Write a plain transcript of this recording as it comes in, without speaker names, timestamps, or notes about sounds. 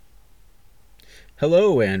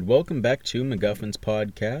Hello and welcome back to MacGuffin's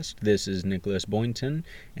podcast. This is Nicholas Boynton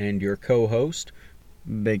and your co-host,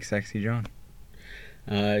 Big Sexy John.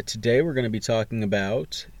 Today we're going to be talking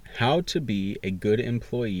about how to be a good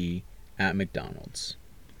employee at McDonald's.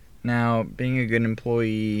 Now, being a good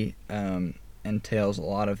employee entails a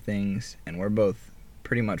lot of things, and we're both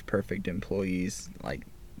pretty much perfect employees.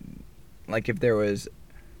 Like if there was,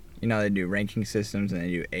 they do ranking systems and they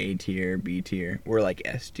do A tier, B tier. We're like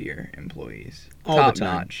S tier employees. Top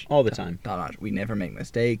notch. All the time. Top notch. We never make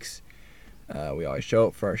mistakes. We always show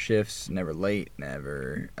up for our shifts, never late,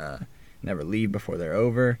 never leave before they're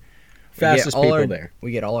over. Fastest people there.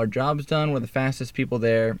 We get all our jobs done. We're the fastest people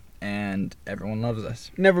there, and everyone loves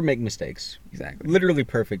us. Never make mistakes. Exactly. Literally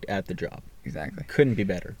perfect at the job. Exactly. Couldn't be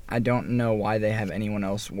better. I don't know why they have anyone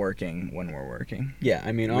else working when we're working. Yeah,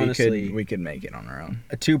 I mean, honestly, we could make it on our own.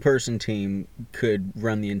 A 2-person team could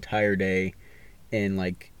run the entire day in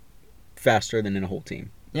faster than in a whole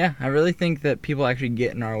team. Yeah, I really think that people actually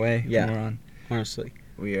get in our way Yeah, when we're on. Honestly.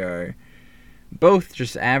 We are both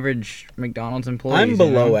just average McDonald's employees. I'm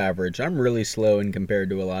below average. I'm really slow in compared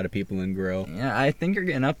to a lot of people in Grill. Yeah, I think you're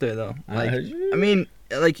getting up there though.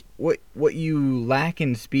 What you lack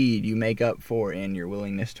in speed, you make up for in your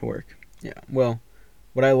willingness to work. Yeah, well,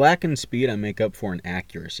 what I lack in speed, I make up for in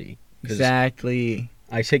accuracy. Exactly.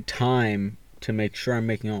 I take time to make sure I'm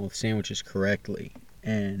making all the sandwiches correctly.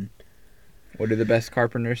 And what do the best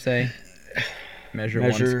carpenters say? Measure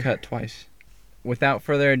once, cut twice. Without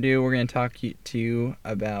further ado, we're going to talk to you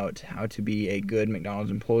about how to be a good McDonald's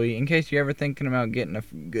employee. In case you're ever thinking about getting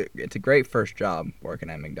it's a great first job working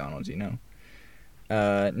at McDonald's,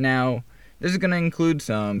 Now, this is going to include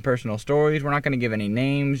some personal stories. We're not going to give any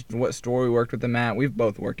names, what store we worked with them at. We've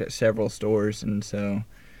both worked at several stores, and so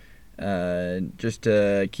just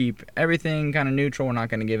to keep everything kind of neutral, we're not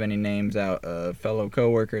going to give any names out of fellow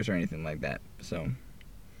coworkers or anything like that. So,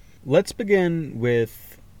 let's begin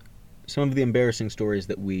with some of the embarrassing stories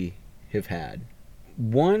that we have had.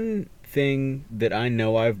 One thing that I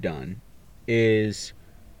know I've done is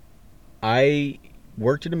I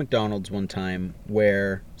worked at a McDonald's one time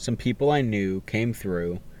where some people I knew came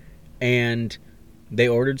through and they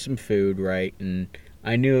ordered some food, right? And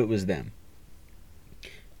I knew it was them.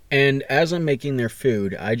 And as I'm making their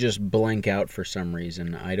food, I just blank out for some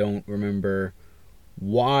reason. I don't remember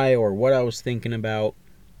why or what I was thinking about,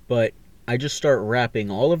 but I just start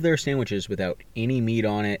wrapping all of their sandwiches without any meat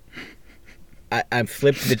on it. I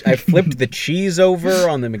flipped the cheese over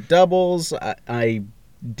on the McDoubles. I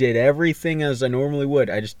did everything as I normally would.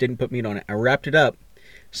 I just didn't put meat on it. I wrapped it up,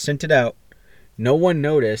 sent it out. No one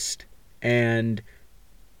noticed, and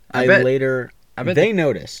I bet they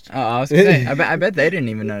noticed. Oh, I was gonna say, I bet they didn't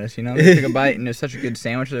even notice. They took a bite and it was such a good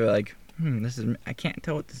sandwich. They were like, I can't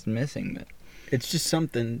tell what this is missing, but it's just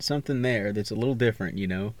something there that's a little different,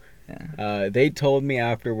 Yeah. They told me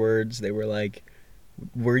afterwards, they were like,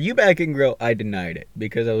 were you back in Grill? I denied it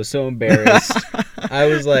because I was so embarrassed. I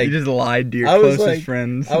was like, you just lied to your closest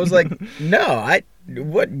friends. I was like, no,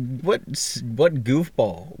 what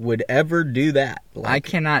goofball would ever do that? I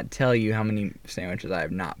cannot tell you how many sandwiches I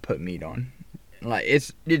have not put meat on.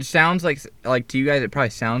 It sounds like to you guys it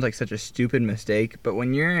probably sounds like such a stupid mistake, but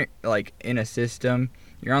when you're in a system,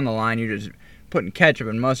 you're on the line, you're just putting ketchup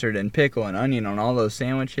and mustard and pickle and onion on all those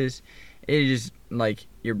sandwiches. It just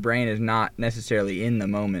your brain is not necessarily in the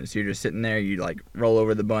moment, so you're just sitting there, you roll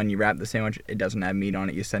over the bun, you wrap the sandwich, it doesn't have meat on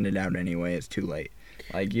it, you send it out anyway, it's too late.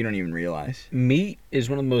 You don't even realize. Meat is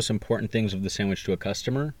one of the most important things of the sandwich to a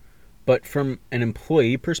customer, but from an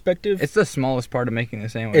employee perspective, it's the smallest part of making the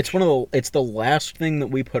sandwich. It's the last thing that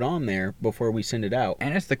we put on there before we send it out,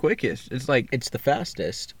 and it's the quickest. It's the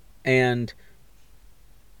fastest. And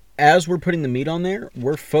as we're putting the meat on there,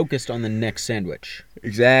 we're focused on the next sandwich.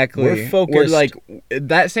 Exactly. We're focused.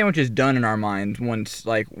 That sandwich is done in our minds once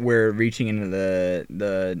we're reaching into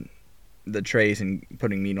the trays and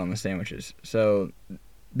putting meat on the sandwiches. So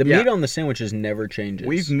the meat on the sandwiches never changes.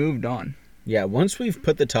 We've moved on. Yeah, once we've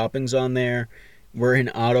put the toppings on there, we're in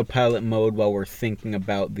autopilot mode while we're thinking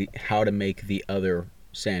about how to make the other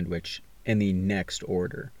sandwich in the next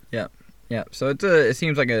order. Yeah. Yeah, so it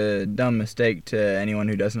seems like a dumb mistake to anyone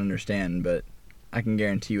who doesn't understand, but I can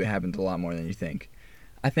guarantee you it happens a lot more than you think.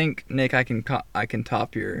 I think, Nick, I can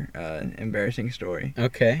top your embarrassing story.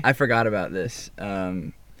 Okay. I forgot about this.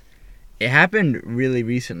 It happened really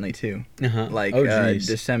recently too.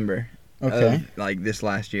 December. Okay. Of, this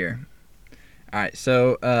last year. All right,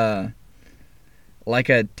 so like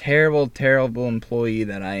a terrible, terrible employee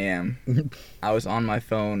that I am, I was on my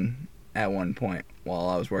phone at one point while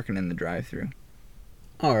I was working in the drive-thru.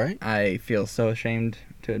 All right. I feel so ashamed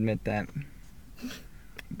to admit that.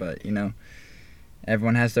 But,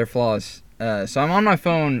 Everyone has their flaws. So I'm on my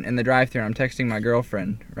phone in the drive-thru and I'm texting my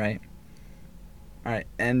girlfriend, right? All right.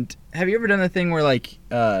 And have you ever done the thing where like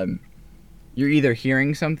you're either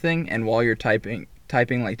hearing something and while you're typing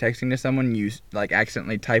like texting to someone, you like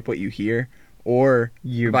accidentally type what you hear, or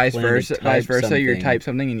You vice plan to versa, type you something, type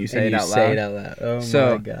something and you say and it you out say loud. it out loud. Oh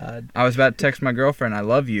So, my God. I was about to text my girlfriend, "I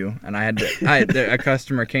love you," and a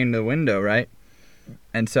customer came to the window, right?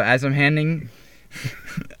 And so as I'm handing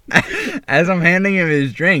him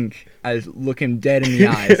his drink, I just look him dead in the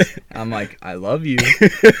eyes. I'm like, "I love you."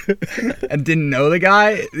 And didn't know the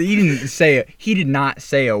guy. He did not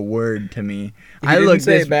say a word to me. He didn't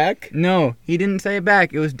say it back? No, he didn't say it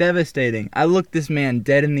back. It was devastating. I looked this man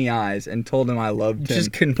dead in the eyes and told him I loved him.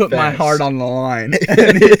 Just put my confessed. heart on the line.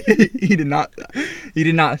 And he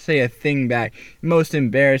did not say a thing back. Most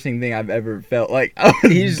embarrassing thing I've ever felt. Like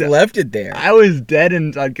He just left it there. I was dead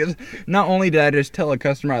inside because not only did I just tell a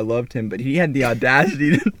customer I loved him, but he had the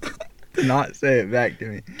audacity to not say it back to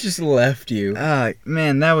me. Just left you.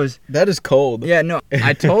 Man, that is cold. Yeah, no,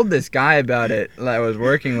 I told this guy about it that I was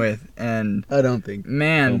working with, and I don't think.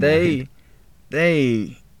 man, they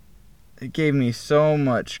gave me so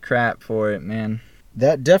much crap for it, man.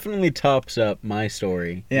 That definitely tops up my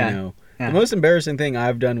story. Yeah. You know, Yeah. the most embarrassing thing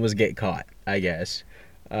I've done was get caught, I guess.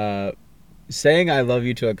 Saying I love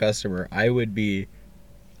you to a customer, I would be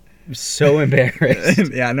so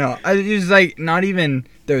embarrassed. Yeah, no, it was like not even.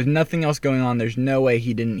 There was nothing else going on. There's no way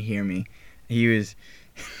he didn't hear me. He was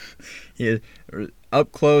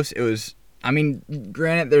up close. It was. I mean,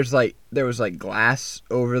 granted, there was glass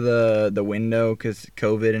over the window because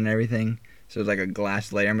COVID and everything. So it was like a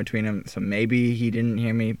glass layer in between them. So maybe he didn't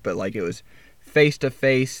hear me, but like it was face to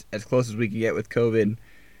face, as close as we could get with COVID.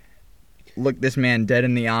 Looked this man dead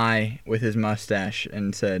in the eye with his mustache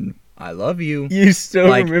and said, "I love you." You still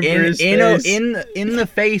like remember his face? in the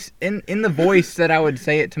face, in the voice that I would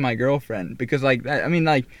say it to my girlfriend, because like I mean,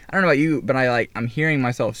 like I don't know about you, but I'm hearing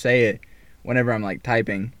myself say it whenever I'm like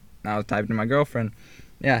typing. And I was typing to my girlfriend.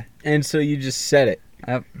 Yeah. And so you just said it.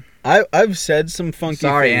 Yep. I've said some funky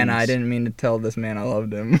Sorry, things. Anna, I didn't mean to tell this man I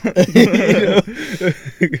loved him.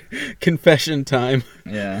 Confession time.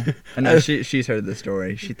 Yeah. I know she's heard the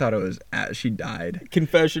story. She thought it was she died.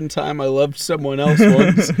 Confession time. I loved someone else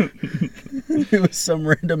once. It was some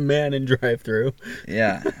random man in drive-thru.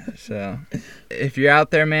 Yeah. So, if you're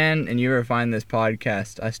out there, man, and you ever find this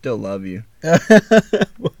podcast, I still love you.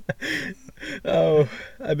 Oh,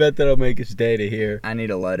 I bet that'll make his day to hear. I need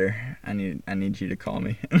a letter. I need you to call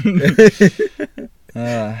me.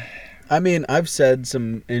 I mean, I've said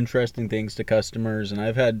some interesting things to customers, and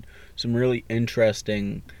I've had some really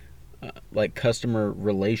interesting, like, customer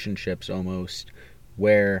relationships almost,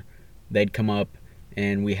 where they'd come up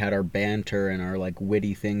and we had our banter and our, like,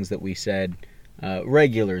 witty things that we said.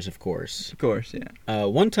 Regulars, of course. Of course, yeah.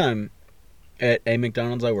 One time at a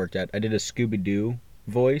McDonald's I worked at, I did a Scooby-Doo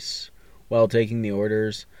voice while taking the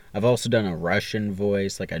orders. I've also done a Russian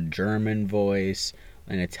voice, like a German voice,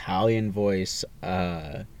 an Italian voice.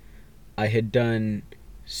 I had done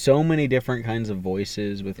so many different kinds of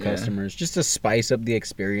voices with customers just to spice up the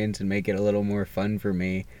experience and make it a little more fun for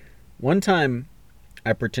me. One time,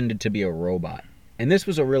 I pretended to be a robot. And this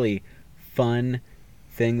was a really fun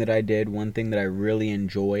thing that I did, one thing that I really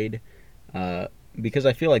enjoyed, because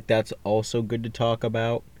I feel like that's also good to talk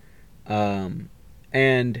about. And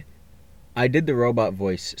I did the robot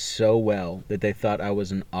voice so well that they thought I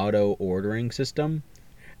was an auto ordering system.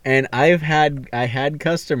 And I had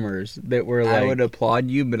customers that were like, I would applaud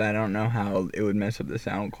you, but I don't know how it would mess up the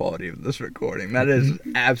sound quality of this recording. That is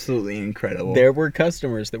absolutely incredible. There were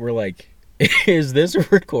customers that were like, "Is this a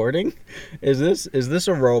recording? Is this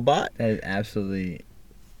a robot?" That is absolutely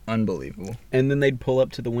unbelievable. And then they'd pull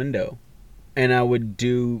up to the window, and I would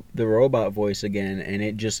do the robot voice again, and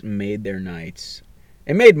it just made their nights.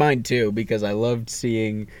 It made mine too, because I loved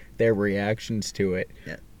seeing their reactions to it.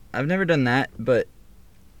 Yeah, I've never done that, but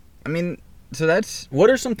I mean, so that's...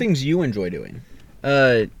 What are some things you enjoy doing?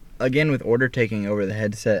 Again, with order taking over the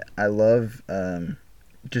headset, I love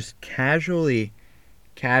just casually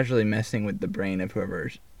messing with the brain of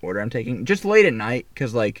whoever's order I'm taking. Just late at night,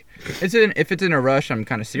 because, like, if it's in a rush, I'm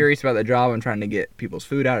kind of serious about the job. I'm trying to get people's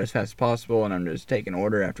food out as fast as possible, and I'm just taking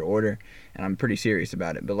order after order, and I'm pretty serious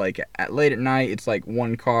about it. But, like, late at night, it's like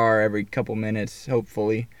one car every couple minutes,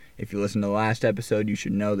 hopefully. If you listen to the last episode, you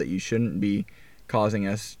should know that you shouldn't be causing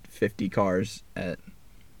us 50 cars at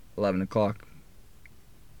 11 o'clock.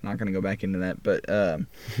 Not going to go back into that, but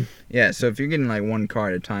yeah, so if you're getting like one car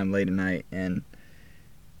at a time late at night, and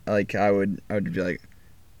like I would be like,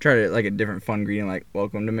 try to like a different fun greeting, like,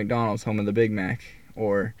 "Welcome to McDonald's, home of the Big Mac,"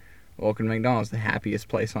 or "Welcome to McDonald's, the happiest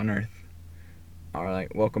place on earth." are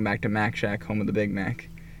like, welcome back to Mac Shack, home of the Big Mac.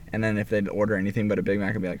 And then if they'd order anything but a Big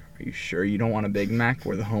Mac, I'd be like, are you sure you don't want a Big Mac?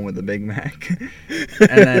 We're the home of the Big Mac.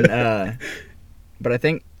 And then, but I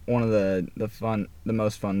think one of the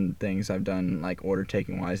most fun things I've done, like order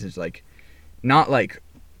taking wise, is like, not like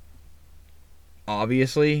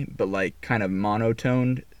obviously, but like kind of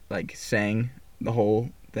monotoned, like saying the whole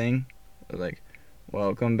thing. Like,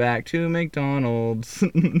 welcome back to McDonald's.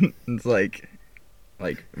 It's like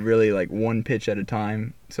really like one pitch at a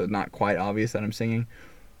time, so it's not quite obvious that I'm singing.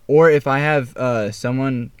 Or if I have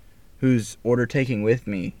someone who's order taking with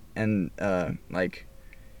me, and like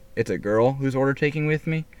it's a girl who's order taking with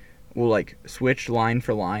me, we'll like switch line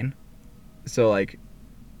for line. So like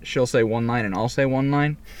she'll say one line and I'll say one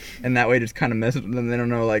line, and that way just kind of messes with them. They don't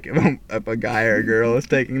know like if a guy or a girl is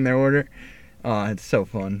taking their order. Oh, it's so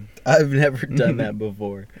fun. I've never done that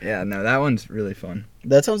before. Yeah, no, that one's really fun.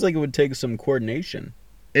 That sounds like it would take some coordination.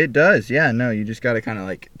 It does, yeah. No, you just got to kind of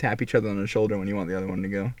like tap each other on the shoulder when you want the other one to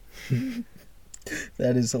go.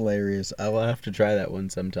 That is hilarious. I will have to try that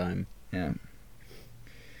one sometime. Yeah.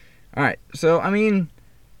 All right, so I mean,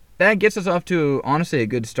 that gets us off to honestly a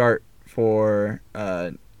good start for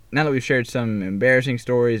now that we've shared some embarrassing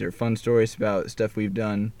stories or fun stories about stuff we've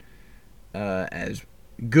done as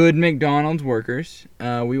good McDonald's workers.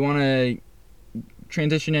 We want to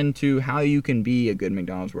transition into how you can be a good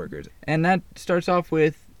McDonald's worker. And that starts off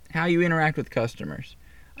with how you interact with customers.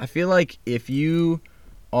 I feel like if you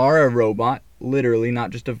are a robot, literally,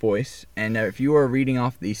 not just a voice, and if you are reading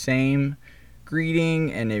off the same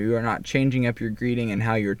greeting, and if you are not changing up your greeting and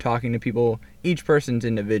how you're talking to people, each person's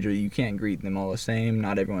individual. You can't greet them all the same.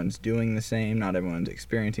 Not everyone's doing the same. Not everyone's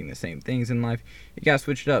experiencing the same things in life. You gotta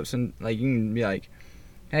switch it up. So like you can be like,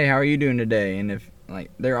 hey, how are you doing today? And if like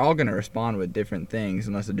they're all gonna respond with different things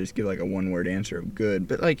unless they just give like a one-word answer of good.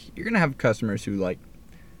 But like you're gonna have customers who like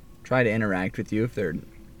try to interact with you if they're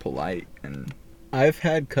polite. And I've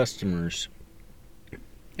had customers,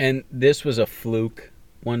 and this was a fluke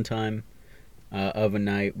one time of a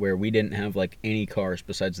night where we didn't have like any cars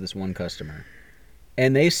besides this one customer,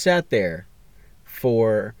 and they sat there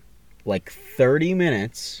for like 30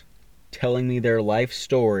 minutes telling me their life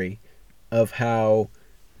story of how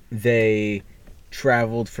they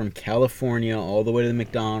traveled from California all the way to the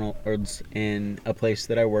McDonald's in a place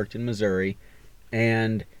that I worked in Missouri,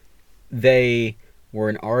 and they were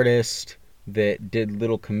an artist that did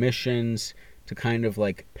little commissions to kind of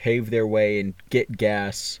like pave their way and get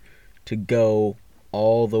gas to go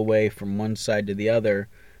all the way from one side to the other.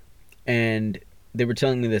 And they were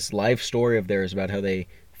telling me this life story of theirs about how they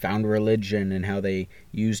found religion and how they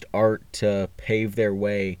used art to pave their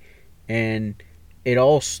way. And it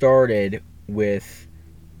all started with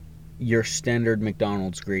your standard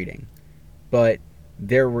McDonald's greeting. But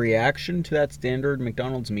their reaction to that standard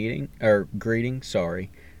McDonald's greeting,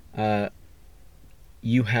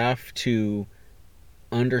 you have to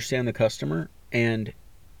understand the customer and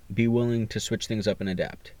be willing to switch things up and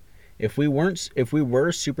adapt. If we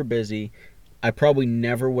were super busy, I probably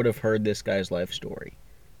never would have heard this guy's life story.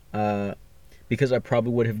 Because I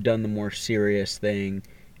probably would have done the more serious thing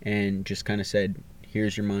and just kind of said,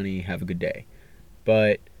 here's your money, have a good day.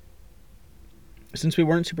 But since we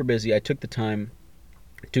weren't super busy, I took the time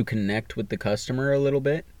to connect with the customer a little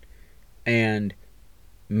bit and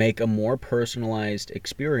make a more personalized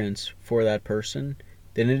experience for that person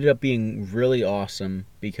that ended up being really awesome,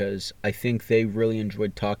 because I think they really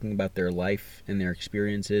enjoyed talking about their life and their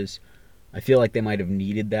experiences. I feel like they might have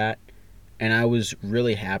needed that, and I was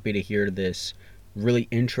really happy to hear this really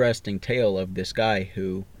interesting tale of this guy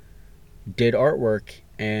who did artwork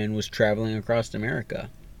and was traveling across America.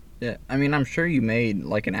 yeah, I mean, I'm sure you made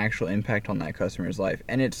like an actual impact on that customer's life,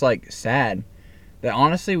 and it's like sad that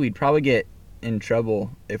honestly we'd probably get in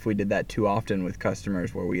trouble if we did that too often with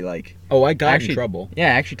customers, where we like I got in trouble. Yeah,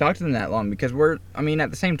 actually talk to them that long, because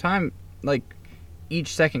at the same time, like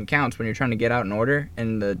each second counts when you're trying to get out an order,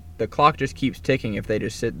 and the clock just keeps ticking if they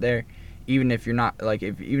just sit there. Even if you're not like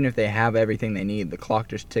even if they have everything they need, the clock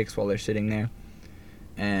just ticks while they're sitting there.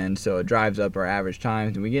 And so it drives up our average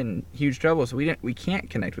times, and we get in huge trouble. So we can't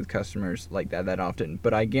connect with customers like that often.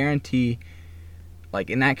 But I guarantee,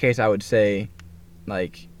 like in that case, I would say,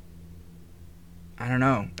 like, I don't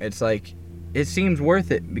know. It's like, it seems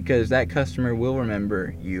worth it, because that customer will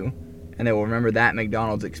remember you, and they will remember that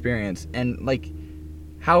McDonald's experience. And like,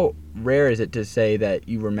 how rare is it to say that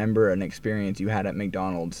you remember an experience you had at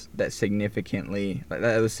McDonald's that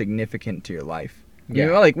was significant to your life? Yeah.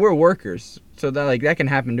 You know, like, we're workers, so that can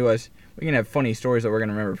happen to us. We can have funny stories that we're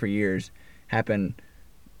gonna remember for years happen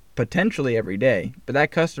potentially every day. But that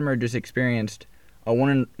customer just experienced a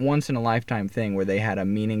once in a lifetime thing where they had a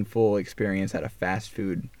meaningful experience at a fast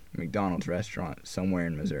food McDonald's restaurant somewhere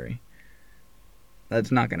in Missouri.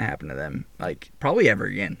 That's not going to happen to them, like, probably ever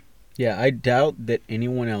again. Yeah, I doubt that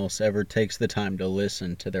anyone else ever takes the time to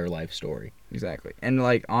listen to their life story. Exactly. And,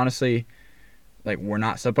 like, honestly, like, we're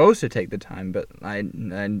not supposed to take the time, but I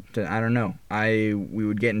don't know. We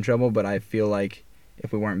would get in trouble, but I feel like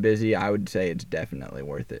if we weren't busy, I would say it's definitely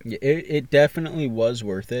worth it. It definitely was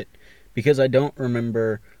worth it, because I don't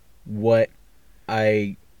remember what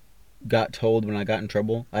I got told when I got in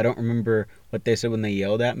trouble. I don't remember what they said when they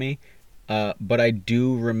yelled at me, but I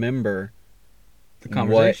do remember the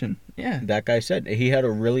conversation. Yeah, that guy said. He had a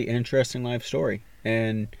really interesting life story,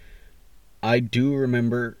 and I do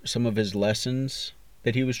remember some of his lessons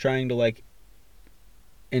that he was trying to, like,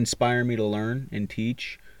 inspire me to learn and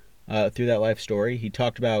teach through that life story. He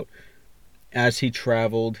talked about, as he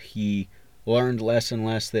traveled, he learned less and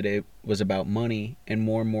less that it was about money and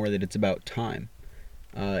more that it's about time.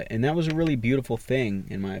 And that was a really beautiful thing,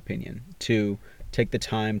 in my opinion, to take the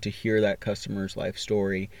time to hear that customer's life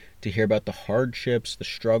story, to hear about the hardships, the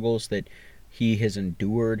struggles that he has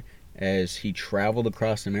endured as he traveled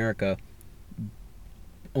across America,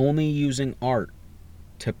 only using art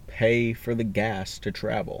to pay for the gas to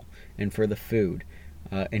travel and for the food.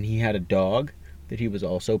 And he had a dog that he was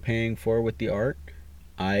also paying for with the art.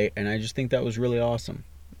 I just think that was really awesome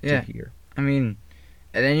to hear. I mean,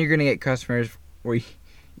 and then you're going to get customers where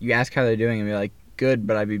you ask how they're doing and be like, good,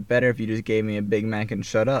 but I'd be better if you just gave me a Big Mac and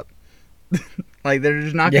shut up. Like, they're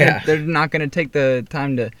just not gonna, they're not going to take the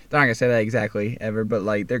time to, they're not going to say that exactly ever, but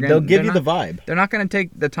like they'll give you the vibe. They're not going to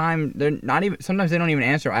take the time. They're not even, sometimes they don't even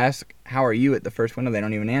answer. I ask, how are you at the first window? They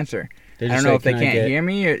don't even answer. I don't know if they can't hear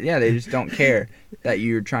me or, they just don't care that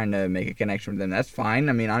you're trying to make a connection with them. That's fine.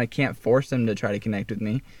 I mean, I can't force them to try to connect with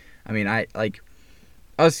me. I mean,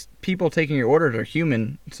 us people taking your orders are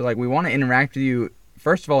human, so like we want to interact with you,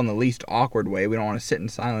 first of all, in the least awkward way. We don't want to sit in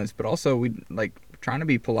silence, but also we like trying to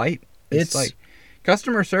be polite. It's like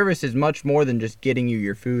customer service is much more than just getting you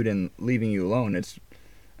your food and leaving you alone. It's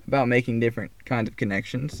about making different kinds of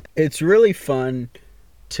connections. It's really fun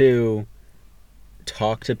to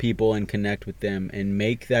talk to people and connect with them and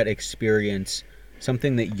make that experience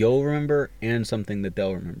something that you'll remember and something that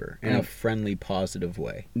they'll remember in a friendly, positive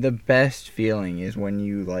way. The best feeling is when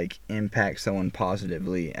you like impact someone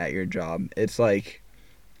positively at your job. It's like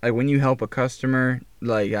when you help a customer.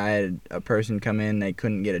 Like, I had a person come in, they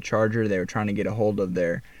couldn't get a charger. They were trying to get a hold of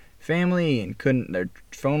their family and couldn't. Their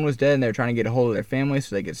phone was dead, and they were trying to get a hold of their family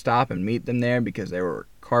so they could stop and meet them there because they were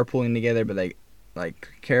carpooling together, but they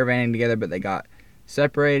caravanning together, but they got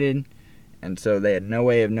separated, and so they had no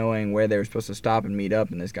way of knowing where they were supposed to stop and meet up.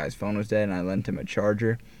 And this guy's phone was dead, and I lent him a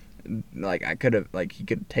charger. Like, I could have, he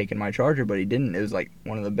could have taken my charger, but he didn't. It was like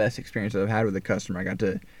one of the best experiences I've had with a customer. I got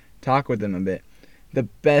to talk with them a bit. The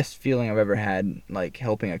best feeling I've ever had, like,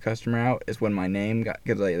 helping a customer out is when my name got,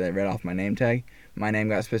 because they read off my name tag, my name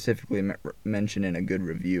got specifically mentioned in a good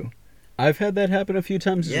review. I've had that happen a few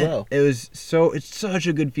times as well. It's such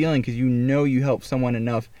a good feeling because you helped someone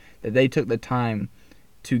enough that they took the time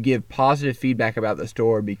to give positive feedback about the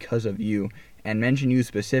store because of you and mention you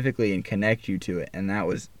specifically and connect you to it. And that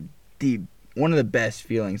was one of the best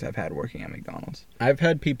feelings I've had working at McDonald's. I've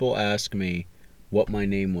had people ask me what my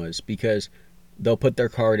name was because they'll put their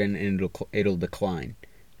card in and it'll decline,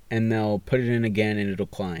 and they'll put it in again and it'll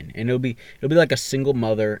decline, and it'll be like a single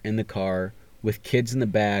mother in the car with kids in the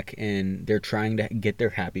back, and they're trying to get their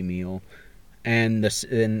Happy Meal, and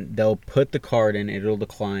they'll put the card in, it'll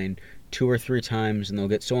decline 2 or 3 times, and they'll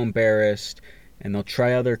get so embarrassed, and they'll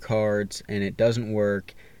try other cards, and it doesn't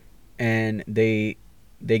work, and they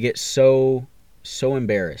get so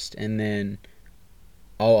embarrassed, and then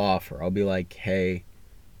I'll be like, hey,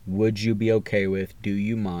 would you be okay with, do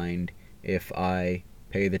you mind if I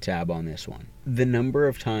pay the tab on this one? The number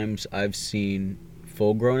of times I've seen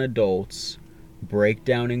full-grown adults break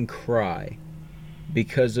down and cry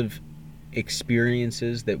because of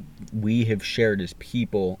experiences that we have shared as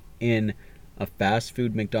people in a fast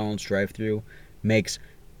food McDonald's drive-thru makes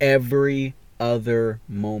every other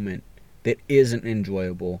moment that isn't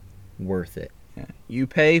enjoyable worth it. Yeah. You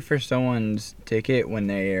pay for someone's ticket when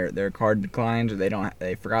their card declines or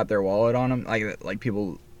they forgot their wallet on them. Like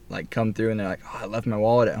people like come through and they're like, oh, I left my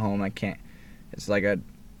wallet at home. I can't. It's like a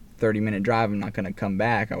 30-minute drive. I'm not gonna come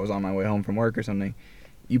back. I was on my way home from work or something.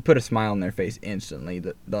 You put a smile on their face instantly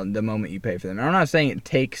the moment you pay for them. And I'm not saying it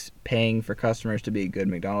takes paying for customers to be a good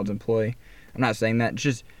McDonald's employee. I'm not saying that. It's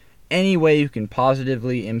just any way you can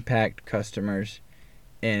positively impact customers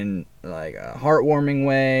in like a heartwarming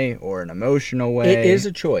way or an emotional way. It is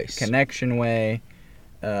a choice. Connection way.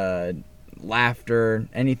 laughter,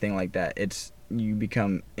 anything like that, you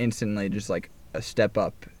become instantly just like a step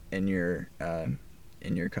up in your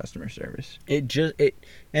customer service.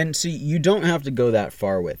 And see, you don't have to go that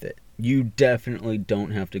far with it. You definitely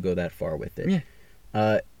don't have to go that far with it.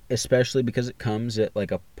 Yeah. Especially because it comes at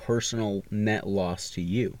like a personal net loss to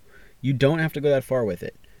you. You don't have to go that far with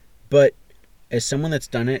it. But as someone that's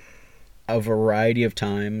done it a variety of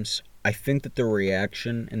times, I think that the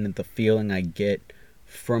reaction and that the feeling I get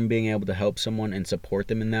from being able to help someone and support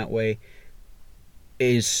them in that way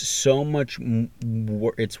is so much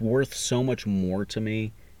it's worth so much more to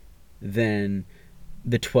me than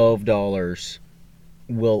the $12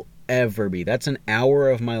 will ever be. That's an hour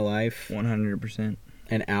of my life. 100%.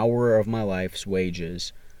 An hour of my life's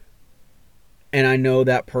wages. And I know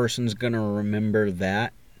that person's going to remember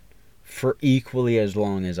that for equally as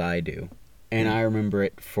long as I do. And I remember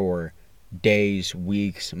it for days,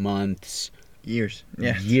 weeks, months, years.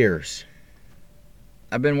 Yeah. Years.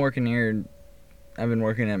 I've been working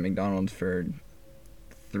at McDonald's for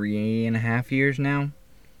 3.5 years now.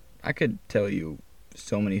 I could tell you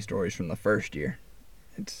so many stories from the first year.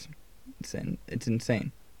 It's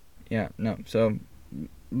insane. Yeah, no. So,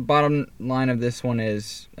 bottom line of this one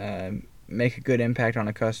is make a good impact on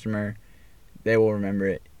a customer. They will remember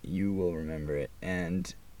it. You will remember it.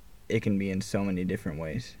 And it can be in so many different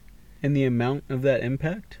ways. And the amount of that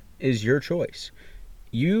impact is your choice.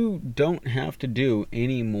 You don't have to do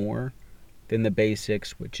any more than the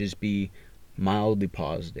basics, which is be mildly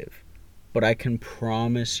positive. But I can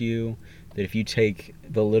promise you that if you take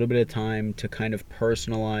the little bit of time to kind of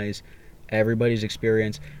personalize everybody's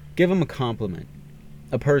experience, give them a compliment,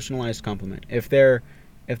 a personalized compliment. If their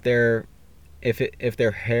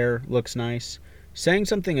hair looks nice, saying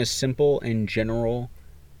something as simple and general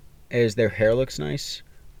as their hair looks nice,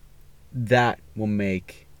 that will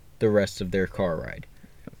make the rest of their car ride.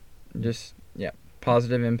 Just,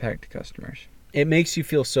 positive impact to customers. It makes you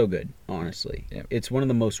feel so good, honestly. Yep. It's one of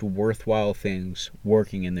the most worthwhile things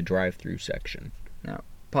working in the drive-thru section. Now,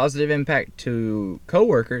 positive impact to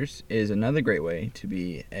coworkers is another great way to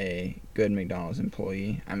be a good McDonald's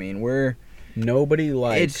employee. I mean, nobody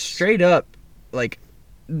likes... It's straight up, like,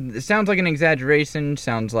 it sounds like an exaggeration,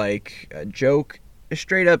 sounds like a joke.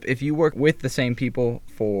 Straight up, if you work with the same people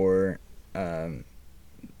for,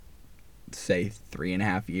 say,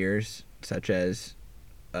 3.5 years, such as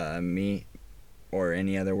me or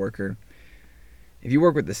any other worker, if you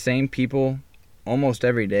work with the same people almost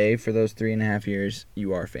every day for those 3.5 years,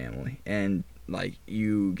 you are family. And, like,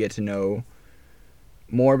 you get to know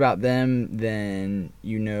more about them than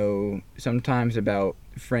you know sometimes about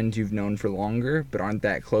friends you've known for longer but aren't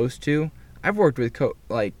that close to. I've worked with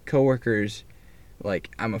coworkers,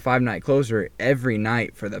 like, I'm a 5-night closer every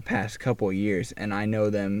night for the past couple years, and I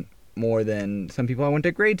know them more than some people I went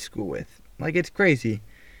to grade school with. Like, it's crazy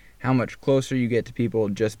how much closer you get to people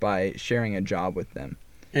just by sharing a job with them.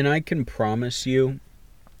 And I can promise you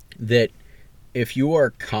that if you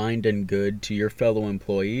are kind and good to your fellow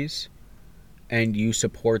employees and you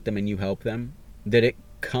support them and you help them, that it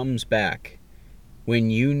comes back. When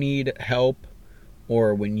you need help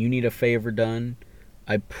or when you need a favor done,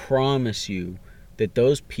 I promise you that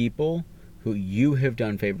those people who you have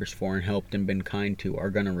done favors for and helped and been kind to are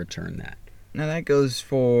going to return that. Now that goes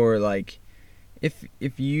for, like,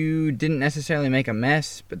 if you didn't necessarily make a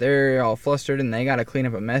mess, but they're all flustered and they got to clean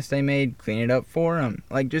up a mess they made, clean it up for them.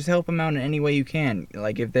 Like, just help them out in any way you can.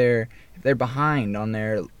 Like, if they're behind on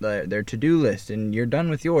their to-do list and you're done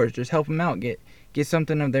with yours, just help them out. Get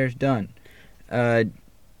something of theirs done.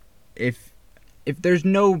 If there's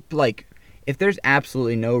no, like, if there's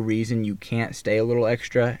absolutely no reason you can't stay a little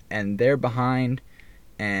extra and they're behind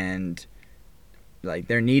and, like,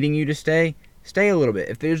 they're needing you to stay a little bit.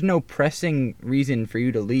 If there's no pressing reason for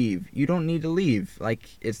you to leave, you don't need to leave. Like,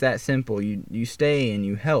 it's that simple. You stay and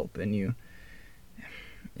you help and you,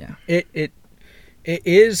 yeah. It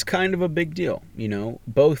is kind of a big deal, you know,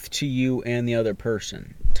 both to you and the other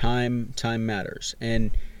person. Time matters.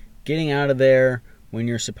 And getting out of there when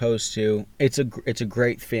you're supposed to, it's a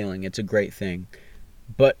great feeling. It's a great thing.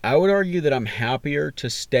 But I would argue that I'm happier to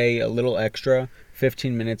stay a little extra,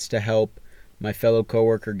 15 minutes to help my fellow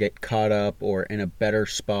coworker get caught up or in a better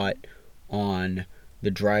spot on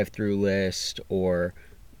the drive-through list or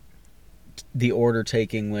the order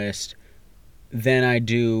taking list than I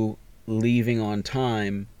do leaving on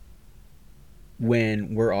time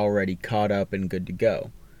when we're already caught up and good to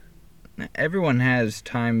go. Everyone has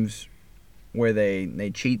times where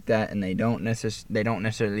they cheat that and they don't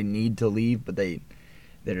necessarily need to leave, but they're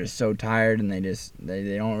just so tired and they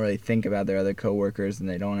don't really think about their other coworkers and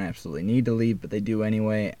they don't absolutely need to leave, but they do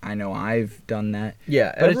anyway. I know I've done that.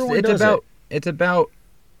 Yeah, but everyone does it. It's about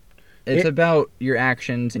your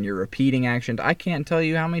actions and your repeating actions. I can't tell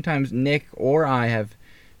you how many times Nick or I have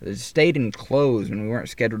stayed in close when we weren't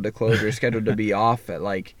scheduled to close. We were scheduled to be off at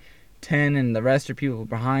like 10, and the rest are people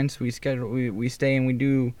behind. So we stay and we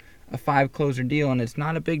do a 5 closer deal, and it's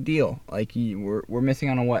not a big deal. Like we're missing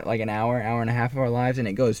on like an hour and a half of our lives, and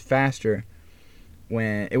it goes faster.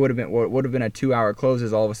 When it would have been a 2-hour close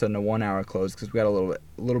is all of a sudden a 1-hour close because we got a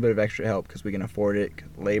little bit of extra help because we can afford it. 'Cause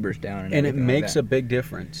labor's down and it makes a big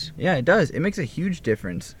difference. Yeah, it does. It makes a huge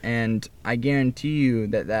difference, and I guarantee you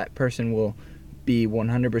that person will be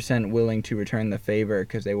 100% willing to return the favor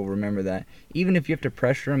because they will remember that. Even if you have to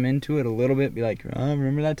pressure them into it a little bit, be like, "Oh,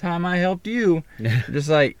 remember that time I helped you?" Just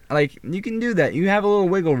like you can do that. You have a little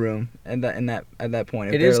wiggle room at that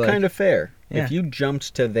point. It is kind of fair. Yeah. If you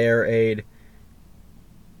jumped to their aid,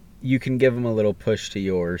 you can give them a little push to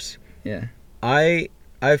yours. Yeah.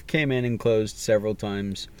 I've came in and closed several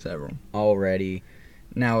times. Already.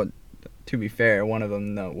 Now, to be fair, one of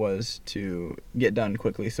them was to get done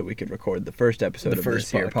quickly so we could record the first episode of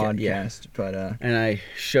this here podcast. Yeah. But and I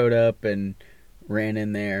showed up and ran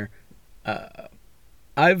in there.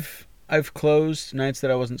 I've closed nights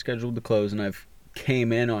that I wasn't scheduled to close, and I've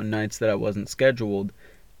came in on nights that I wasn't scheduled,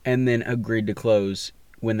 and then agreed to close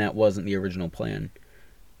when that wasn't the original plan.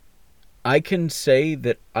 I can say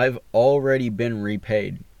that I've already been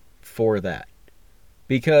repaid for that.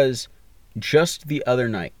 Because just the other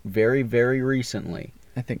night, very, very recently...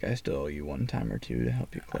 I think I still owe you one time or two to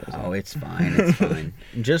help you close out. Oh, it's fine, it's fine.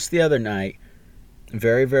 Just the other night,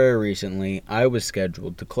 very, very recently, I was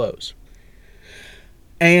scheduled to close.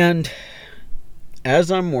 And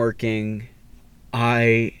as I'm working,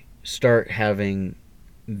 I start having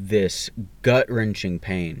this gut-wrenching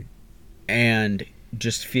pain. And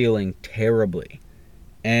just feeling terribly,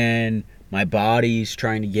 and my body's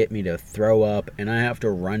trying to get me to throw up, and I have to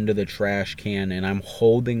run to the trash can, and I'm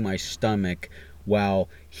holding my stomach while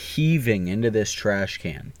heaving into this trash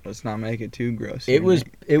can. Let's not make it too gross. It was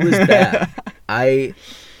bad. I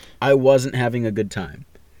wasn't having a good time,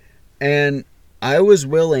 and I was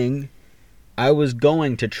going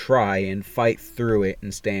to try and fight through it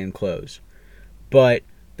and stay in close, but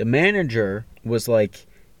the manager was like,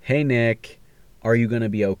 "Hey Nick, are you going to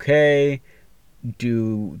be okay?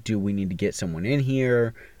 Do we need to get someone in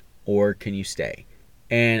here, or can you stay?"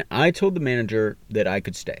 And I told the manager that I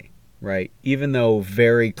could stay, right? Even though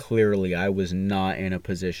very clearly I was not in a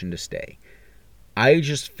position to stay. I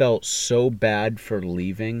just felt so bad for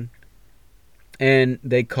leaving. And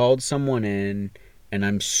they called someone in, and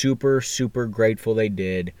I'm super, super grateful they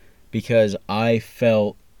did, because I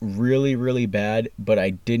felt really, really bad, but I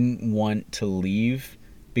didn't want to leave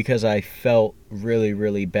because I felt really,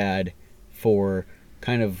 really bad for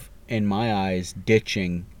kind of, in my eyes,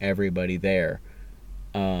 ditching everybody there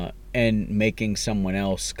and making someone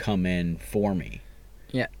else come in for me.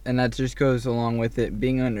 Yeah, and that just goes along with it.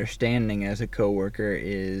 Being understanding as a coworker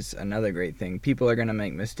is another great thing. People are going to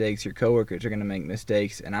make mistakes. Your coworkers are going to make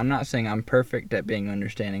mistakes. And I'm not saying I'm perfect at being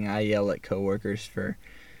understanding. I yell at coworkers for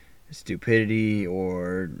stupidity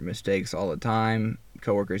or mistakes all the time.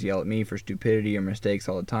 Coworkers yell at me for stupidity or mistakes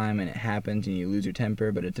all the time, and it happens and you lose your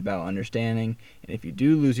temper, but it's about understanding. And if you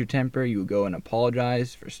do lose your temper, you go and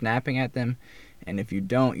apologize for snapping at them. And if you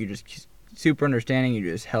don't, you're just super understanding. You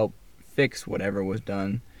just help fix whatever was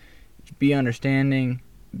done. Be understanding,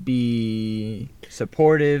 be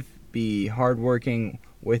supportive, be hardworking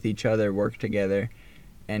with each other, work together,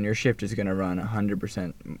 and your shift is going to run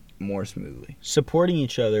 100% more smoothly. Supporting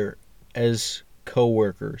each other as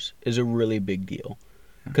co-workers is a really big deal,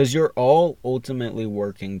 because you're all ultimately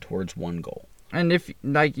working towards one goal. And if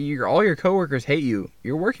all your coworkers hate you,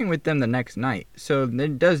 you're working with them the next night. So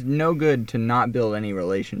it does no good to not build any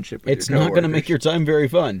relationship with your coworkers. It's not going to make your time very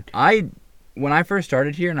fun. When I first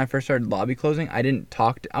started here and I first started lobby closing, I didn't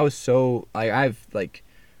talk to, I was so I've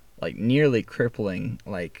nearly crippling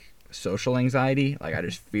social anxiety. I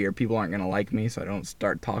just fear people aren't going to like me, so I don't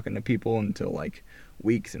start talking to people until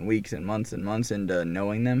weeks and weeks and months into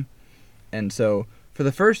knowing them. And so for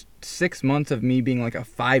the first 6 months of me being a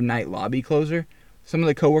 5-night lobby closer, some of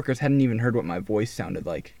the coworkers hadn't even heard what my voice sounded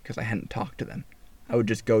like because I hadn't talked to them. I would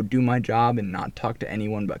just go do my job and not talk to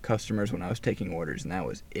anyone but customers when I was taking orders, and that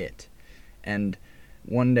was it. And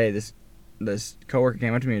one day this coworker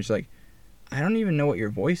came up to me and she's like, "I don't even know what your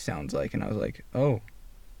voice sounds like." And I was like, "Oh,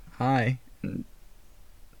 hi." And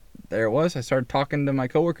there it was. I started talking to my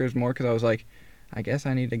coworkers more because I was like, I guess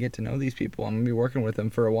I need to get to know these people. I'm going to be working with them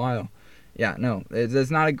for a while. Yeah, no, it's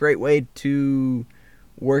not a great way to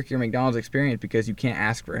work your McDonald's experience because you can't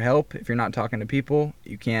ask for help if you're not talking to people.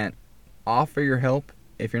 You can't offer your help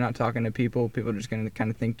if you're not talking to people. People are just going to kind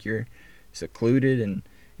of think you're secluded, and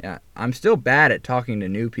yeah, I'm still bad at talking to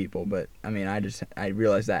new people, but I mean, I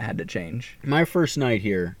realized that had to change. My first night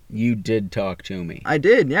here, you did talk to me. I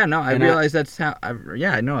did, yeah, no, I And realized that's how,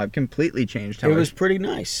 I've completely changed how It was pretty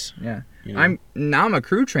nice. yeah. You know? I'm a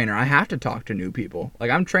crew trainer. I have to talk to new people.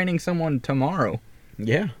 Like, I'm training someone tomorrow.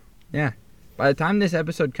 Yeah. Yeah. By the time this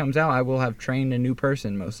episode comes out, I will have trained a new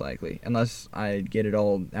person, most likely. Unless I get it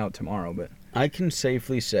all out tomorrow, but... I can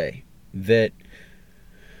safely say that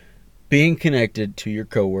being connected to your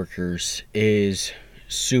coworkers is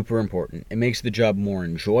super important. It makes the job more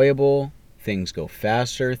enjoyable. Things go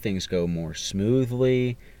faster. Things go more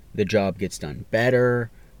smoothly. The job gets done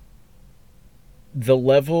better. The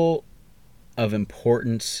level of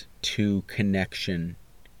importance to connection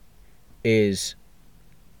is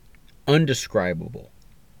undescribable.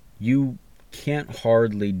 You can't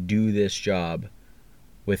hardly do this job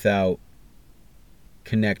without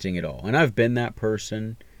connecting at all. And I've been that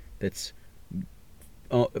person that's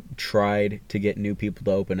tried to get new people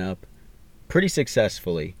to open up pretty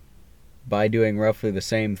successfully by doing roughly the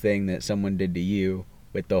same thing that someone did to you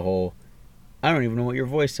with the whole, I don't even know what your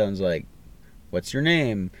voice sounds like. What's your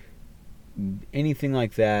name? Anything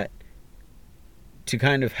like that, to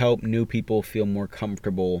kind of help new people feel more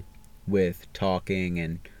comfortable with talking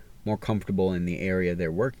and more comfortable in the area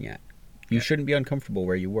they're working at. You shouldn't be uncomfortable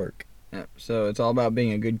where you work. Yeah, so it's all about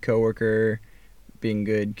being a good coworker, being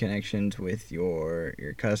good connections with your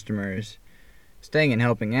customers, staying and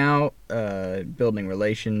helping out, building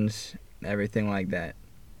relations, everything like that.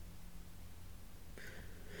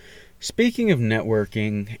 Speaking of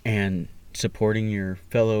networking and supporting your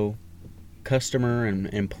fellow customer and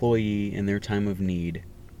employee in their time of need,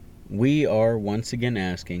 we are once again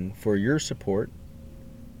asking for your support.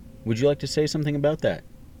 Would you like to say something about that?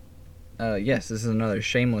 Yes, this is another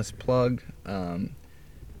shameless plug.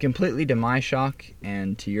 Completely to my shock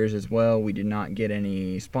and to yours as well, we did not get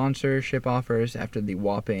any sponsorship offers after the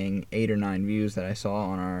whopping 8 or 9 views that I saw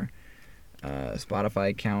on our Spotify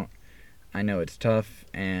account. I know it's tough,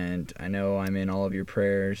 and I know I'm in all of your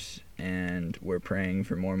prayers, and we're praying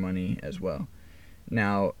for more money as well.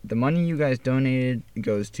 Now, the money you guys donated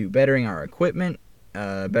goes to bettering our equipment,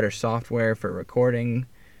 better software for recording.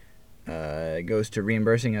 It goes to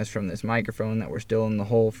reimbursing us from this microphone that we're still in the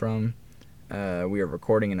hole from. We are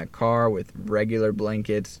recording in a car with regular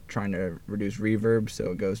blankets, trying to reduce reverb,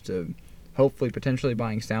 so it goes to hopefully potentially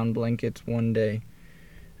buying sound blankets one day.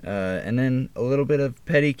 And then a little bit of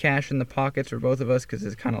petty cash in the pockets for both of us, because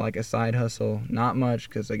it's kind of like a side hustle. Not much,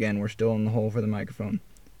 because again, we're still in the hole for the microphone.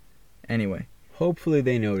 Anyway. Hopefully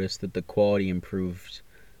they notice that the quality improved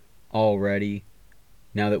already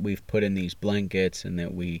now that we've put in these blankets and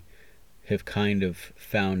that we have kind of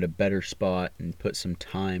found a better spot and put some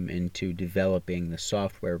time into developing the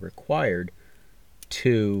software required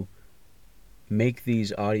to make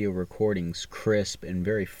these audio recordings crisp and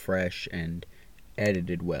very fresh and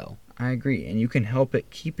edited well. I agree, and you can help it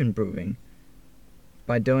keep improving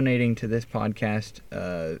by donating to this podcast.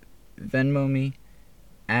 Venmo me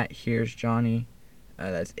at Here's Johnny.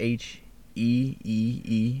 That's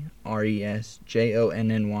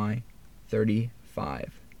HEEERESJONNY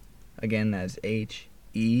 35. Again, that's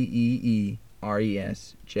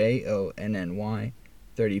HEEERESJONNY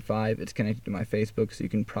 35. It's connected to my Facebook, so you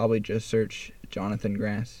can probably just search Jonathan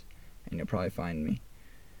Grass, and you'll probably find me.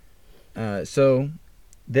 So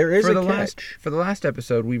there is a catch. For the last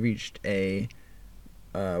episode, we reached a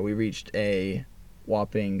whopping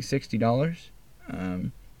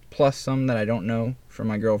 $60, plus some that I don't know from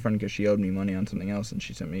my girlfriend because she owed me money on something else and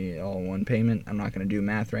she sent me all in one payment. I'm not going to do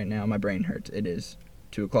math right now. My brain hurts. It is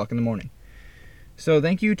 2 o'clock in the morning. So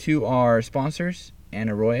thank you to our sponsors,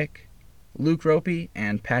 Anna Royick, Luke Ropey,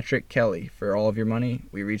 and Patrick Kelly for all of your money.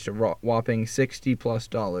 We reached a whopping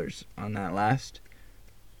 $60+ on that last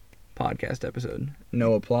podcast episode.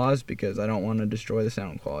 No applause because I don't want to destroy the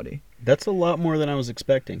sound quality. That's a lot more than I was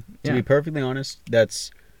expecting. To be perfectly honest,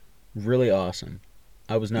 that's really awesome.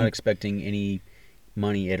 I was not expecting any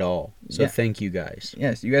money at all. So thank you guys.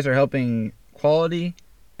 Yes, you guys are helping quality,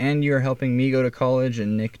 and you're helping me go to college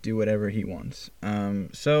and Nick do whatever he wants.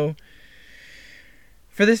 So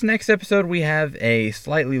for this next episode, we have a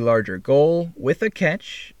slightly larger goal with a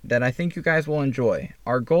catch that I think you guys will enjoy.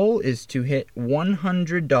 Our goal is to hit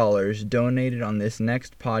 $100 donated on this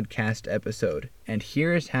next podcast episode. And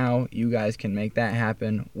here's how you guys can make that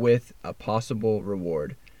happen with a possible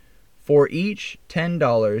reward. For each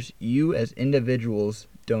 $10 you as individuals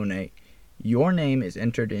donate, your name is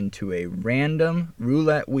entered into a random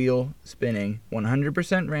roulette wheel spinning,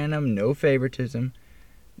 100% random, no favoritism,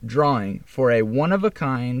 drawing for a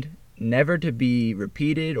one-of-a-kind, never to be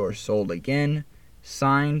repeated or sold again,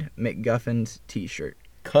 signed McGuffin's t-shirt.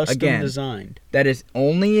 Custom Again, designed. That is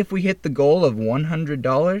only if we hit the goal of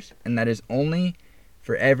 $100, and that is only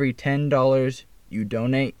for every $10 you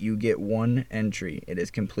donate, you get one entry. It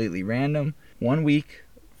is completely random. 1 week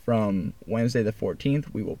from Wednesday the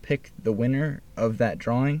 14th, we will pick the winner of that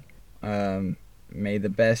drawing. May the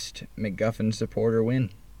best McGuffin supporter win.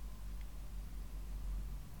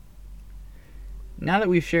 Now that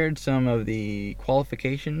we've shared some of the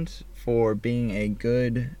qualifications for being a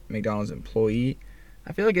good McDonald's employee,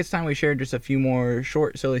 I feel like it's time we share just a few more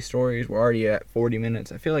short, silly stories. We're already at 40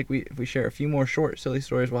 minutes. I feel like if we share a few more short, silly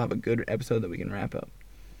stories, we'll have a good episode that we can wrap up.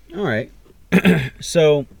 All right.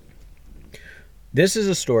 So, this is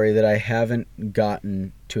a story that I haven't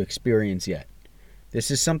gotten to experience yet. This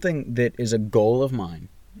is something that is a goal of mine.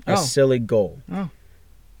 A silly goal. Oh.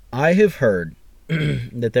 I have heard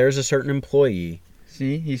that there's a certain employee.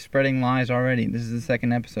 See, he's spreading lies already. This is the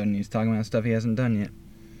second episode, and he's talking about stuff he hasn't done yet.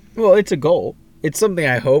 Well, it's a goal. It's something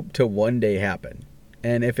I hope to one day happen.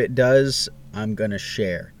 And if it does, I'm going to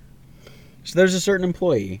share. So there's a certain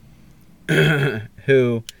employee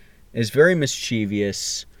who is very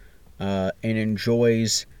mischievous and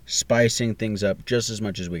enjoys spicing things up just as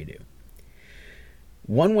much as we do.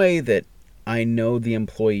 One way that I know the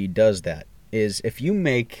employee does that is if you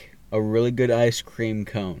make a really good ice cream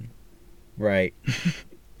cone, right?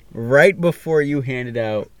 Right before you hand it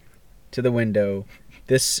out to the window,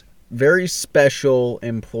 this very special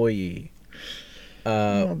employee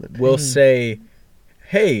will say,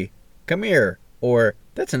 "Hey, come here," or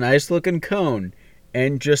 "That's a nice looking cone,"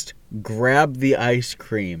 and just grab the ice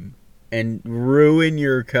cream and ruin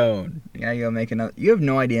your cone. Yeah, you go make another. You have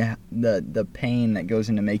no idea the pain that goes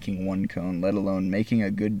into making one cone, let alone making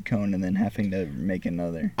a good cone and then having to make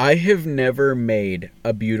another. I have never made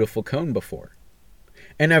a beautiful cone before,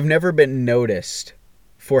 and I've never been noticed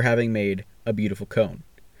for having made a beautiful cone.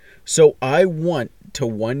 So I want to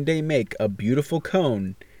one day make a beautiful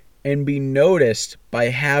cone and be noticed by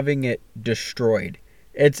having it destroyed.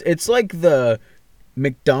 It's like the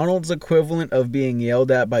McDonald's equivalent of being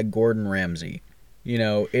yelled at by Gordon Ramsay. You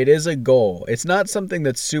know, it is a goal. It's not something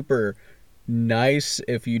that's super nice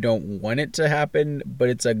if you don't want it to happen, but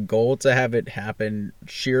it's a goal to have it happen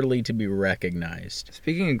sheerly to be recognized.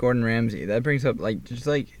 Speaking of Gordon Ramsay, that brings up like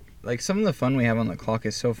some of the fun we have on the clock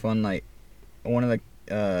is so fun. Like one of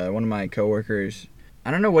my coworkers,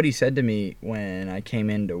 I don't know what he said to me when I came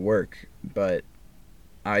into work, but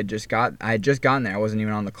I had just gotten there. I wasn't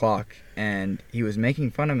even on the clock, and he was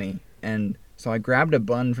making fun of me. And so I grabbed a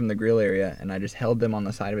bun from the grill area, and I just held them on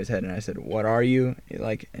the side of his head, and I said, "What are you?" He's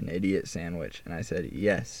like, "An idiot sandwich." And I said,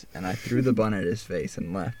 "Yes." And I threw the bun at his face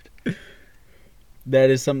and left.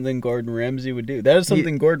 That is something Gordon Ramsay would do. That is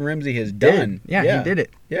something Gordon Ramsay has done. Yeah, he did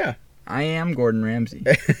it. Yeah. I am Gordon Ramsay.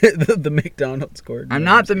 the McDonald's Gordon I'm Ramsay.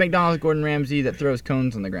 not the McDonald's Gordon Ramsay that throws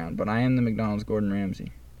cones on the ground, but I am the McDonald's Gordon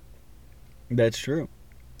Ramsay. That's true.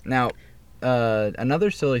 Now, another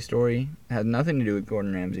silly story had nothing to do with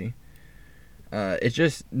Gordon Ramsay. It's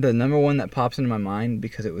just the number one that pops into my mind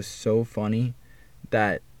because it was so funny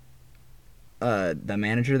that the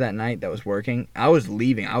manager that night that was working, I was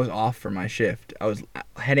leaving. I was off for my shift. I was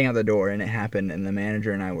heading out the door, and it happened, and the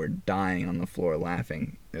manager and I were dying on the floor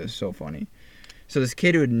laughing. It was so funny. So this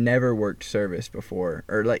kid who had never worked service before,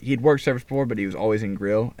 or like he'd worked service before, but he was always in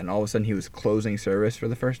grill, and all of a sudden he was closing service for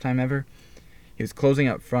the first time ever. He was closing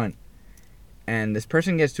up front, and this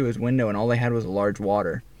person gets to his window, and all they had was a large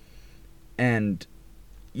water. And,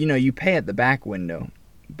 you know, you pay at the back window,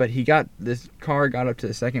 but this car got up to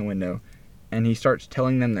the second window, and he starts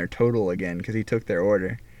telling them their total again because he took their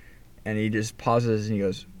order. And he just pauses and he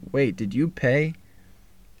goes, "Wait, did you pay?"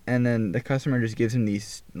 And then the customer just gives him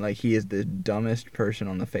these, like, he is the dumbest person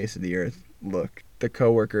on the face of the earth look. The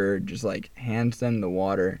coworker just, like, hands them the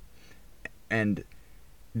water and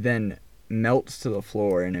then melts to the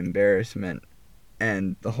floor in embarrassment.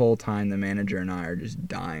 And the whole time the manager and I are just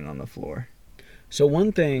dying on the floor. So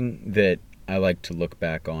one thing that I like to look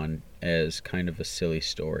back on as kind of a silly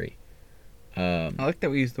story. I like that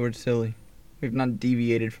we use the word silly. We've not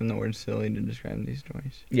deviated from the word silly to describe these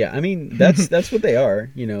stories. Yeah, I mean, that's what they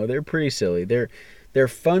are. You know, they're pretty silly. They're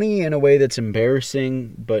funny in a way that's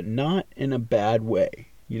embarrassing, but not in a bad way.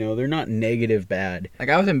 You know, they're not negative bad. Like,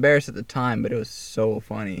 I was embarrassed at the time, but it was so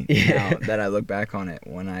funny now that I look back on it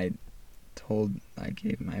when I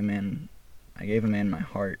gave a man my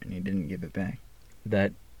heart and he didn't give it back.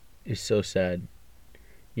 That is so sad.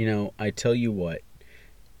 You know, I tell you what,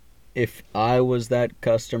 if I was that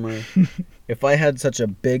customer, if I had such a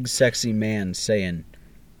big, sexy man saying,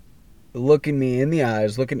 looking me in the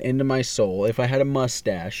eyes, looking into my soul, if I had a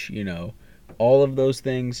mustache, you know, all of those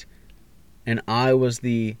things, and I was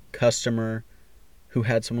the customer who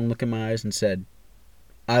had someone look in my eyes and said,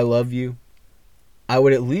 "I love you," I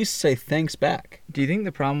would at least say thanks back. Do you think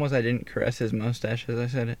the problem was I didn't caress his mustache as I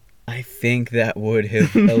said it? I think that would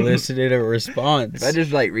have elicited a response. If I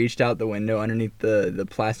just like reached out the window underneath the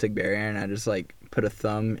plastic barrier and I just like put a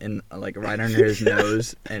thumb in like right under his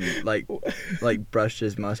nose and like brushed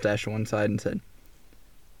his mustache one side and said,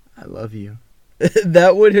 "I love you."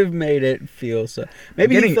 That would have made it feel so.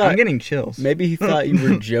 Maybe I'm getting chills. Maybe he thought you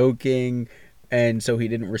were joking, and so he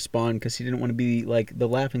didn't respond because he didn't want to be like the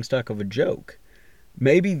laughingstock of a joke.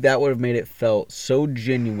 Maybe that would have made it felt so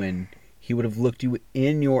genuine. He would have looked you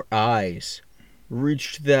in your eyes,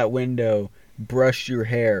 reached to that window, brushed your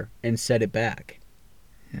hair, and said it back.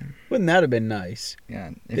 Yeah. Wouldn't that have been nice?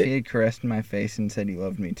 Yeah. If he had caressed my face and said he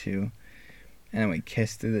loved me too, and then we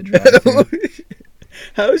kissed through the drive-thru.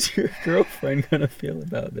 How's your girlfriend gonna feel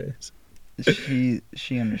about this? She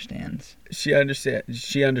understands. She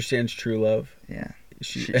understands true love. Yeah.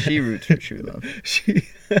 She roots for true love.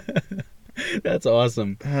 That's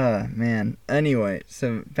awesome. Man. Anyway,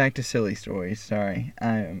 so back to silly stories. Sorry,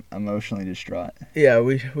 I am emotionally distraught. Yeah,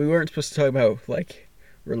 we weren't supposed to talk about like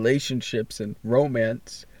relationships and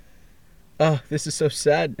romance. Oh, this is so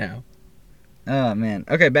sad now. Oh man.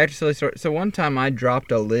 Okay, back to silly stories. So one time I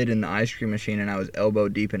dropped a lid in the ice cream machine and I was elbow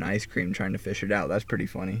deep in ice cream trying to fish it out. That's pretty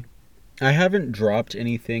funny. I haven't dropped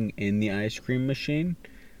anything in the ice cream machine,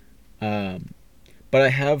 but I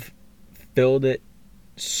have filled it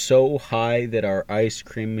so high that our ice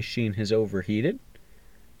cream machine has overheated,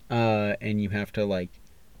 and you have to like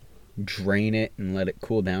drain it and let it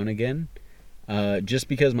cool down again. Just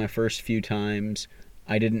because my first few times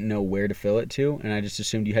I didn't know where to fill it to, and I just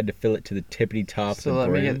assumed you had to fill it to the tippity top So of the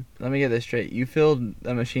brim. let me get this straight. You filled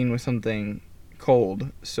the machine with something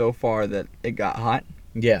cold so far that it got hot?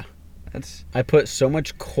 Yeah. That's I put so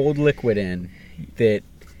much cold liquid in that...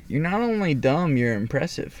 You're not only dumb, you're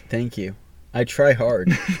impressive. Thank you. I try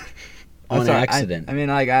hard. On accident. I mean,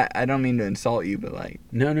 like, I don't mean to insult you, but like...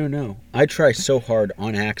 No. I try so hard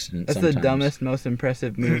on accident That's sometimes. the dumbest, most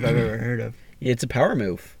impressive move I've ever heard of. It's a power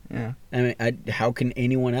move. Yeah. I mean, how can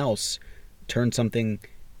anyone else turn something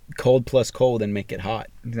cold plus cold and make it hot?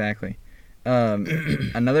 Exactly.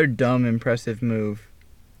 Another dumb, impressive move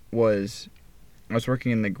was... I was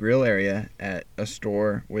working in the grill area at a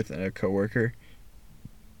store with a coworker,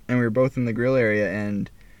 and we were both in the grill area,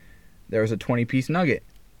 and there was a 20-piece nugget.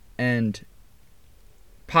 And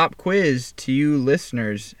pop quiz to you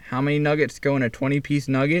listeners, how many nuggets go in a 20-piece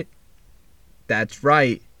nugget? That's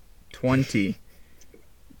right, 20.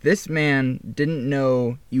 This man didn't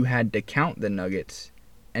know you had to count the nuggets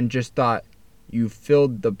and just thought you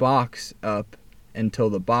filled the box up until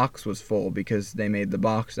the box was full because they made the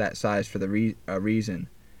box that size for the reason.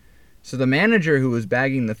 So the manager who was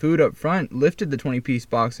bagging the food up front lifted the 20-piece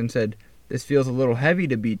box and said, "This feels a little heavy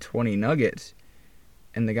to be 20 nuggets."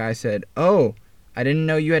 And the guy said, "Oh, I didn't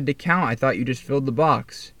know you had to count. I thought you just filled the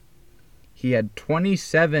box." He had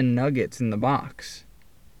 27 nuggets in the box.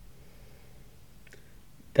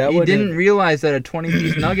 He didn't realize that a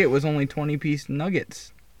 20-piece nugget was only 20-piece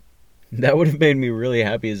nuggets. That would have made me really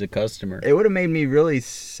happy as a customer. It would have made me really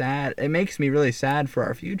sad. It makes me really sad for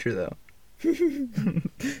our future, though.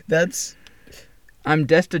 I'm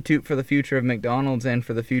destitute for the future of McDonald's and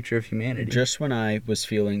for the future of humanity. Just when I was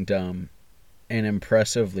feeling dumb, and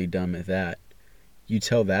impressively dumb at that, you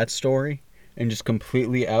tell that story and just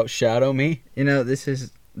completely outshadow me? You know, this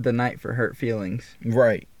is the night for hurt feelings.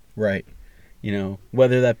 Right. You know,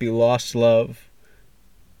 whether that be lost love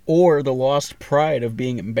or the lost pride of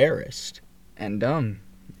being embarrassed. And dumb.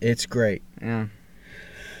 It's great. Yeah.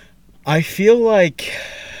 I feel like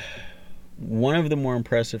one of the more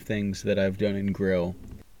impressive things that I've done in grill,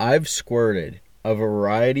 I've squirted a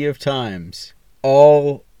variety of times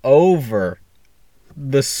all over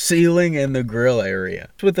the ceiling and the grill area.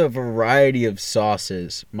 With a variety of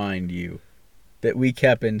sauces, mind you, that we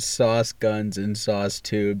kept in sauce guns and sauce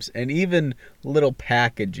tubes and even little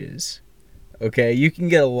packages. Okay, you can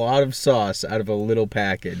get a lot of sauce out of a little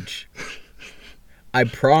package. I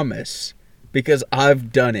promise, because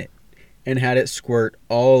I've done it and had it squirt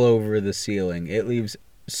all over the ceiling. It leaves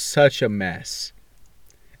such a mess.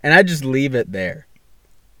 And I just leave it there.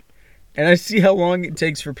 And I see how long it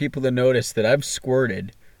takes for people to notice that I've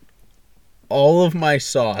squirted all of my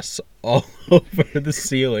sauce all over the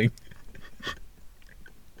ceiling.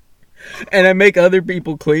 And I make other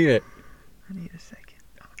people clean it. I need a second.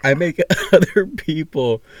 I make other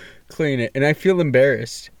people clean it. And I feel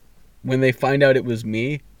embarrassed when they find out it was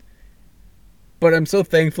me. But I'm so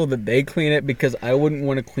thankful that they clean it because I wouldn't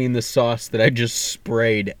want to clean the sauce that I just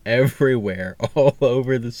sprayed everywhere, all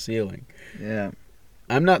over the ceiling. Yeah.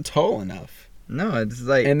 I'm not tall enough. No, it's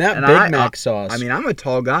like... And that Big Mac sauce I mean, I'm a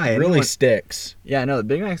tall guy. really sticks. Yeah, no, the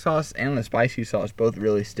Big Mac sauce and the spicy sauce both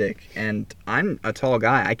really stick. And I'm a tall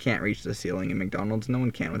guy. I can't reach the ceiling in McDonald's. No one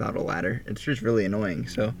can without a ladder. It's just really annoying,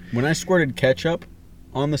 so... When I squirted ketchup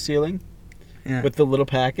on the ceiling with the little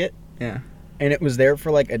packet, and it was there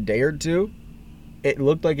for like a day or two, it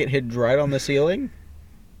looked like it had dried on the ceiling,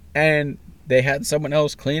 and they had someone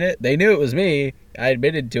else clean it. They knew it was me. I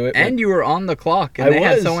admitted to it. And you were on the clock, and they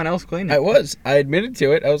had someone else clean it. I was. I admitted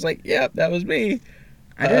to it. I was like, yeah, that was me.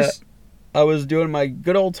 I was doing my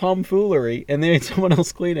good old tomfoolery, and they had someone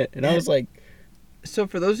else clean it. And I was like... So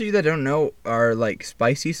for those of you that don't know, our like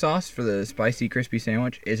spicy sauce for the spicy crispy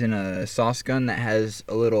sandwich is in a sauce gun that has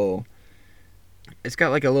a little... It's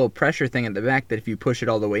got like a little pressure thing at the back that if you push it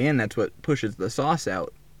all the way in, that's what pushes the sauce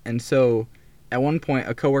out. And so at one point,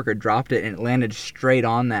 a coworker dropped it and it landed straight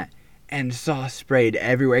on that. And sauce sprayed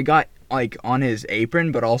everywhere. It got like on his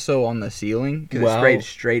apron, but also on the ceiling. Because it sprayed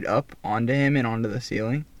straight up onto him and onto the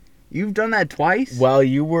ceiling. You've done that twice? While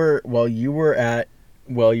you were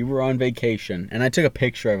on vacation, and I took a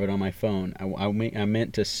picture of it on my phone. I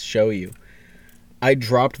meant to show you. I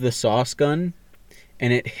dropped the sauce gun,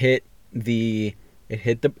 and it hit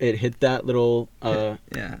that little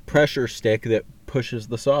pressure stick that pushes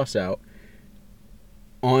the sauce out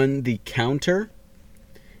on the counter,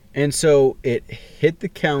 and so it hit the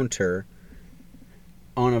counter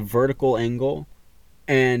on a vertical angle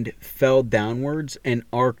and fell downwards and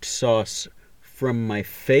arced sauce from my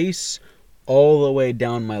face all the way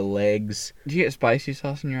down my legs. Did you get spicy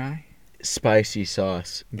sauce in your eye? Spicy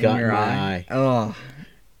sauce got in my eye.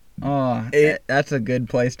 Oh, that's a good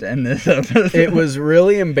place to end this episode. It was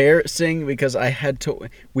really embarrassing because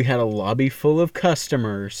we had a lobby full of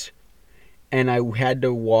customers, and I had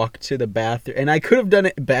to walk to the bathroom. And I could have done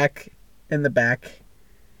it back in the back,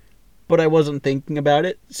 but I wasn't thinking about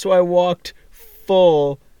it. So I walked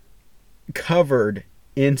full, covered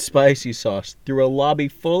in spicy sauce, through a lobby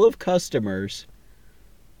full of customers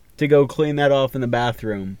to go clean that off in the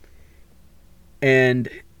bathroom. And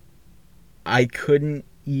I couldn't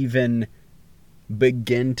even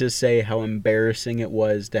begin to say how embarrassing it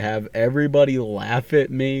was to have everybody laugh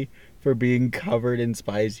at me for being covered in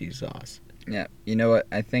spicy sauce. Yeah, you know what?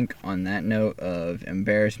 I think on that note of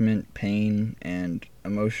embarrassment, pain, and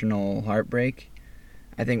emotional heartbreak,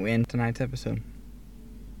 I think we end tonight's episode.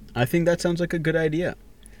 I think that sounds like a good idea.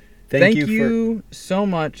 Thank you so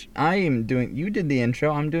much. You did the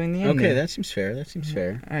intro. I'm doing the ending. Okay, that seems fair. All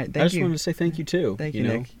right, thank you. I just wanted to say thank you too. Thank you,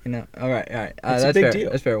 Nick. All right. That's a big fair. deal.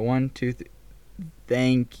 That's fair. 1, 2, 3.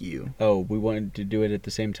 Thank you. Oh, we wanted to do it at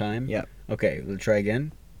the same time? Yep. Okay, we'll try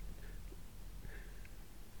again.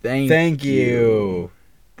 Thank you.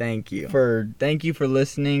 Thank you for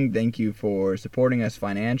listening. Thank you for supporting us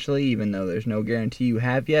financially, even though there's no guarantee you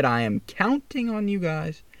have yet. I am counting on you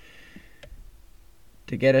guys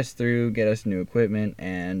to get us through, get us new equipment,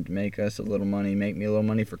 and make us a little money, make me a little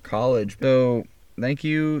money for college. So thank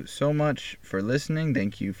you so much for listening.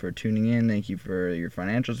 Thank you for tuning in. Thank you for your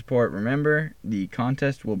financial support. Remember, the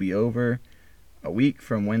contest will be over a week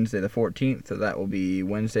from Wednesday the 14th, so that will be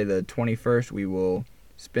Wednesday the 21st. We will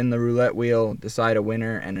spin the roulette wheel, decide a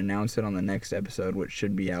winner, and announce it on the next episode, which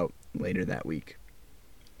should be out later that week.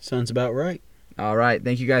 Sounds about right. All right.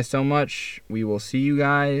 Thank you guys so much. We will see you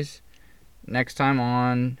guys next time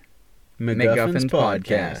on McGuffin's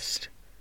Podcast.